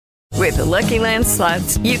With the Lucky Land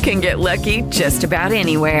Slots, you can get lucky just about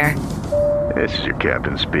anywhere. This is your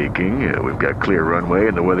captain speaking. We've got clear runway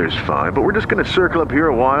and the weather's fine, but we're just going to circle up here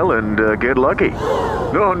a while and get lucky.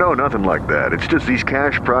 No, nothing like that. It's just these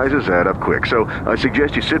cash prizes add up quick. So I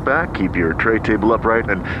suggest you sit back, keep your tray table upright,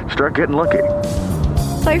 and start getting lucky.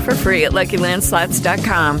 Play for free at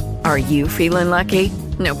LuckyLandSlots.com. Are you feeling lucky?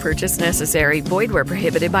 No purchase necessary. Void where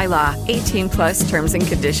prohibited by law. 18 plus terms and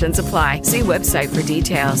conditions apply. See website for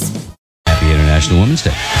details. Happy International Women's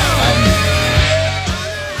Day.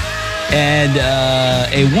 And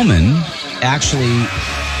a woman actually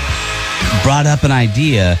brought up an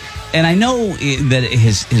idea, and I know that it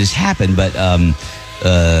has happened, but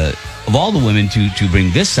of all the women to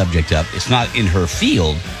bring this subject up, it's not in her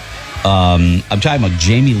field. I'm talking about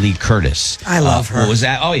Jamie Lee Curtis. I love her. What was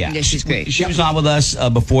that? Oh, yeah. Yeah, she's great. She was on with us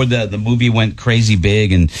before the movie went crazy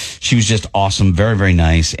big, and she was just awesome, very, very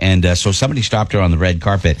nice. And so somebody stopped her on the red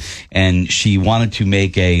carpet, and she wanted to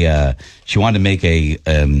make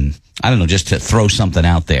I don't know, just to throw something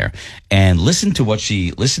out there. And listen to what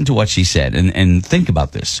she said, and think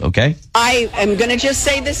about this, okay? I am going to just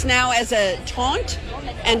say this now as a taunt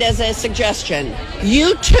and as a suggestion.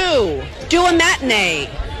 You too, do a matinee.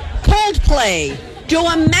 Coldplay, do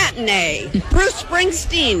a matinee. Bruce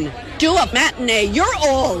Springsteen, do a matinee. You're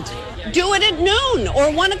old. Do it at noon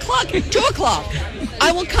or 1 o'clock, 2 o'clock.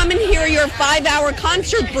 I will come and hear your 5-hour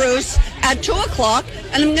concert, Bruce, at 2 o'clock,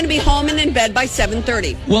 and I'm going to be home and in bed by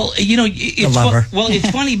 7:30. Well,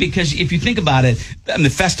 it's funny because if you think about it,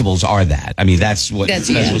 the festivals are that. I mean, that's what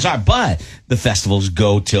festivals are. But the festivals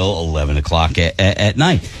go till 11 o'clock at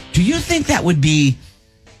night. Do you think that would be,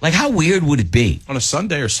 like, how weird would it be? On a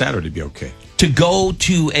Sunday or Saturday would be okay. To go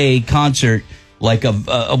to a concert like of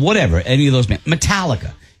whatever, any of those bands.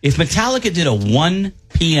 Metallica. If Metallica did a 1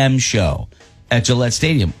 p.m. show at Gillette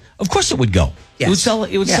Stadium, of course it would go. Yes. It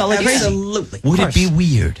would sell like crazy. Absolutely. Would it be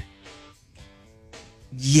weird?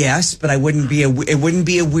 Yes, but it wouldn't be a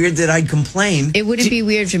weird that I'd complain. It wouldn't be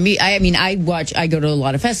weird for me. I go to a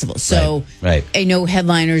lot of festivals, so right. I know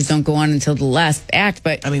headliners don't go on until the last act.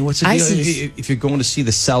 But I mean, what's the deal if you're going to see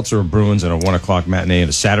the Celts or Bruins on a 1 o'clock matinee on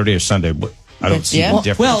a Saturday or Sunday? I don't see the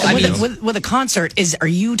difference. Well, I mean, with a concert, are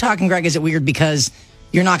you talking, Greg? Is it weird because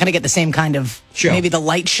you're not going to get the same kind of show, maybe the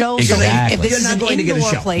light show? Exactly. So if this is You're not an going to get a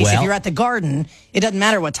indoor show. place, Well, if you're at the Garden, it doesn't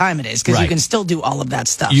matter what time it is because Right. you can still do all of that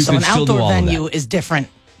stuff. You So can an still do outdoor all of venue that. is different.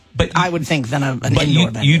 But I would think than an But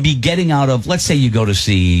indoor venue. you'd be getting out of, let's say you go to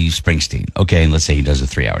see Springsteen, okay, and let's say he does a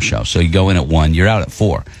 3-hour show. So you go in at 1, you're out at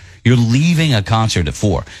 4. You're leaving a concert at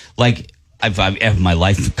 4. Like, my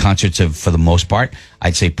life concerts have, for the most part,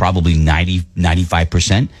 I'd say probably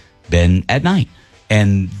 95% been at night.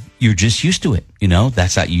 And you're just used to it, you know?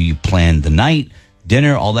 That's how you plan the night,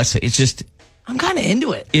 dinner, all that stuff. It's just... I'm kind of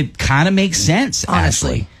into it. It kind of makes sense,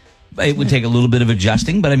 Honestly. Ashley. It would take a little bit of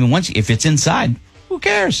adjusting, but I mean, if it's inside, who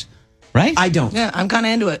cares? Right? I don't. Yeah, I'm kind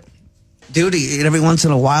of into it. Dude, every once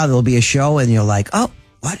in a while there'll be a show and you're like, oh,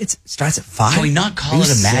 what? It starts at 5? Can we not call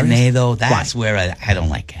it a matinee, though? That's where I don't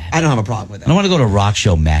like it. I don't have a problem with I that. don't want to go to a rock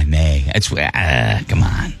show matinee. It's come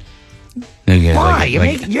on. Why?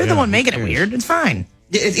 You're the one making it weird. It's fine.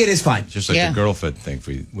 It is fine. Just like the girlfriend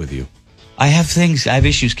thing with you. I have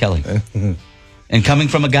issues, Kelly. And coming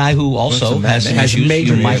from a guy who also has some issues,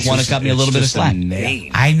 you might want to cut me a little bit of slack.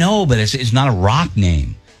 I know, but it's not a rock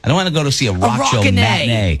name. I don't want to go to see a rock show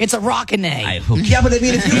matinee. It's a rockinay. Yeah, but I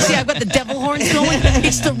mean, if You see, I've got the devil horns going.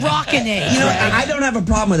 It's the rockinay. You know, I don't have a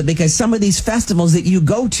problem with it because some of these festivals that you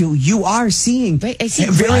go to, you are seeing. Right, I see.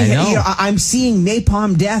 Really, I know. You know, I'm seeing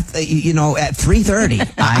Napalm Death. At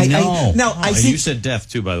 3:30. I know. I see. You said deaf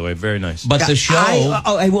too, by the way. Very nice. But the show...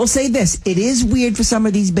 I will say this: it is weird for some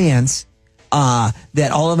of these bands that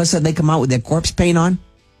all of a sudden they come out with their corpse paint on.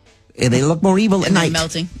 And they look more evil at And they're night.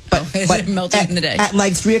 melting. But melting in the day. At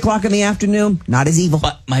like 3 o'clock in the afternoon, not as evil.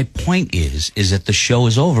 But my point is that the show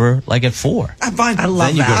is over like at 4. I'm fine. I Then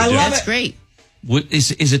love you that. go to I love That's it. great.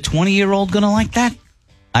 Is a 20-year-old going to like that?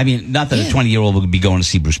 I mean, not that a 20-year-old would be going to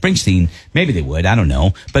see Bruce Springsteen. Maybe they would. I don't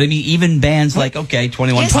know. But I mean, even bands like, 21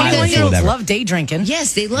 Yes, Pilots or 21-year-olds whatever. love day drinking.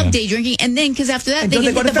 Yes, they love day drinking, and then because after that Until they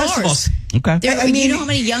they can go hit to the festivals. bars. Okay. I mean- You know how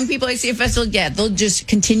many young people I see at festivals? Yeah, they'll just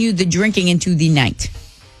continue the drinking into the night.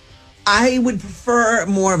 I would prefer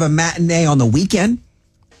more of a matinee on the weekend.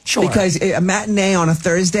 Sure. Because a matinee on a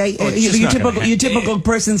Thursday, it's just not gonna your typical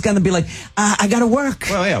person's going to be like, I got to work.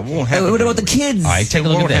 Well, yeah, it won't happen. What about the kids? All right, take a It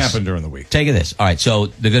look at won't this. happen during the week. Take this. All right, so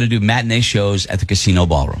they're going to do matinee shows at the Casino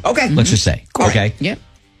Ballroom. Okay. Let's just say. Cool. Okay. Yep.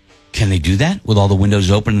 Can they do that with all the windows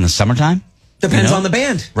open in the summertime? Depends on the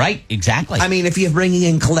band. Right, exactly. I mean, if you're bringing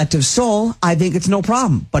in Collective Soul, I think it's no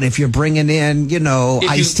problem. But if you're bringing in,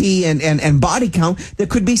 Ice-T and Body Count, there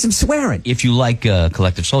could be some swearing. If you like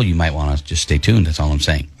Collective Soul, you might want to just stay tuned. That's all I'm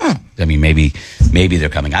saying. I mean, maybe they're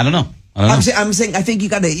coming. I don't know. I'm saying I think you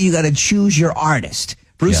got to choose your artist.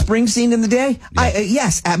 Bruce Springsteen in the day? Yeah.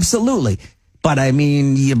 Yes, absolutely. But I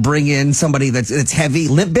mean, you bring in somebody that's heavy.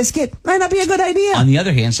 Limp Bizkit might not be a good idea. On the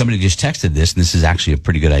other hand, somebody just texted this, and this is actually a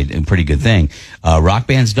pretty good thing. Rock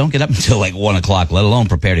bands don't get up until like 1 o'clock, let alone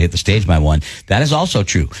prepare to hit the stage by 1. That is also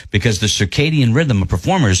true because the circadian rhythm of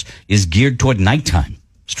performers is geared toward nighttime.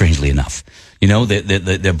 Strangely enough,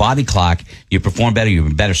 their body clock. You perform better. You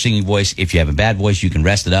have a better singing voice. If you have a bad voice, you can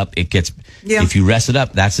rest it up. If you rest it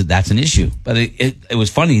up, that's an issue. But it was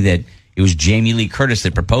funny that it was Jamie Lee Curtis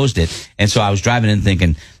that proposed it. And so I was driving in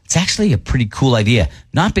thinking, it's actually a pretty cool idea.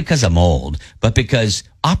 Not because I'm old, but because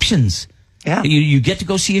options. Yeah. You get to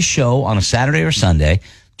go see a show on a Saturday or Sunday,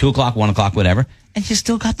 2 o'clock, 1 o'clock, whatever, and you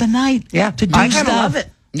still got the night to do I stuff. kind of love it.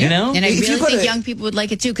 You know? And I really think young people would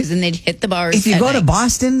like it too, because then they'd hit the bars. If you go to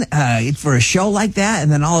Boston for a show like that,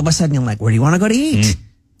 and then all of a sudden you're like, where do you want to go to eat?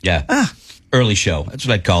 Yeah. Early show. That's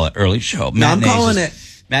what I'd call it. Early show. No, I'm calling it.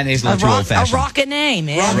 Matinee's a little too old-fashioned. A rockin'-A,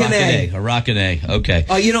 man. A rockin'-A. Okay.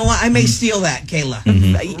 Oh, you know what? I may steal that, Kayla.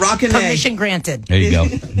 Rockin'-A. Permission granted. There you go.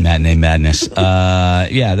 Matinee madness. That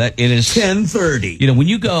it is 10:30. When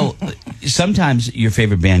you go, sometimes your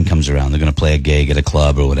favorite band comes around. They're going to play a gig at a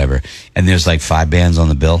club or whatever, and there's like 5 bands on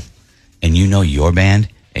the bill, and your band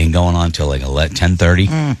ain't going on till like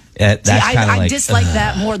 10:30. That's kind of I dislike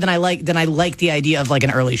that more than I like the idea of like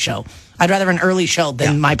an early show. I'd rather have an early show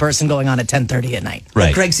than my person going on at 10:30 at night. Right.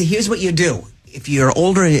 But Greg, see, here's what you do. If you're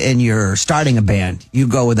older and you're starting a band, you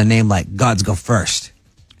go with a name like Gods Go First.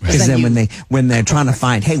 Because then when they're trying to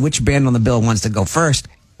find, hey, which band on the bill wants to go first,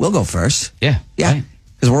 we'll go first. Yeah. Yeah.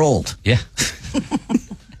 Because we're old. Yeah.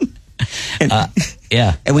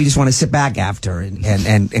 And we just want to sit back after and go,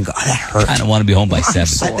 oh, that hurt. Kind of want to be home by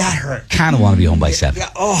 7. That hurt. Kind of want to be home by 7. Yeah.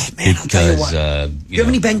 Oh, man, I'll tell you what. You have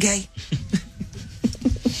any Bengay?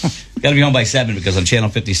 Got to be home by 7 because on Channel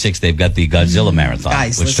 56 they've got the Godzilla Marathon,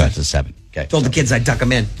 which starts at 7. Okay. Told the kids I'd tuck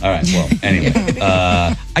them in. All right. Well, anyway,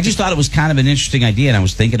 I just thought it was kind of an interesting idea, and I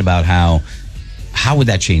was thinking about how would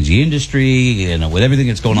that change the industry? With everything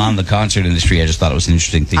that's going on in the concert industry, I just thought it was an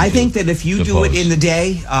interesting thing. I think that if you do it in the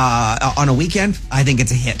day on a weekend, I think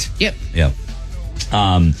it's a hit. Yep. Yep.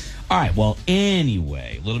 All right. Well,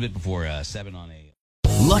 anyway, a little bit before 7 on 8.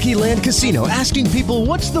 Lucky Land Casino asking people,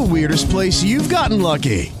 what's the weirdest place you've gotten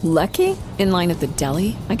lucky? Lucky? In line at the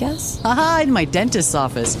deli, I guess? Aha, in my dentist's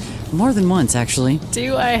office. More than once, actually.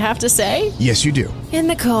 Do I have to say? Yes, you do. In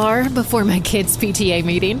the car before my kids' PTA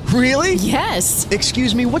meeting. Really? Yes.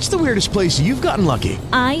 Excuse me, what's the weirdest place you've gotten lucky?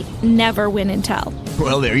 I never win and tell.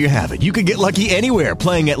 Well, there you have it. You can get lucky anywhere,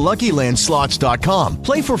 playing at LuckyLandSlots.com.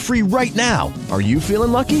 Play for free right now. Are you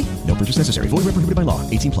feeling lucky? No purchase necessary. Void where prohibited by law.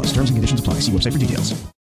 18+. Terms and conditions apply. See website for details.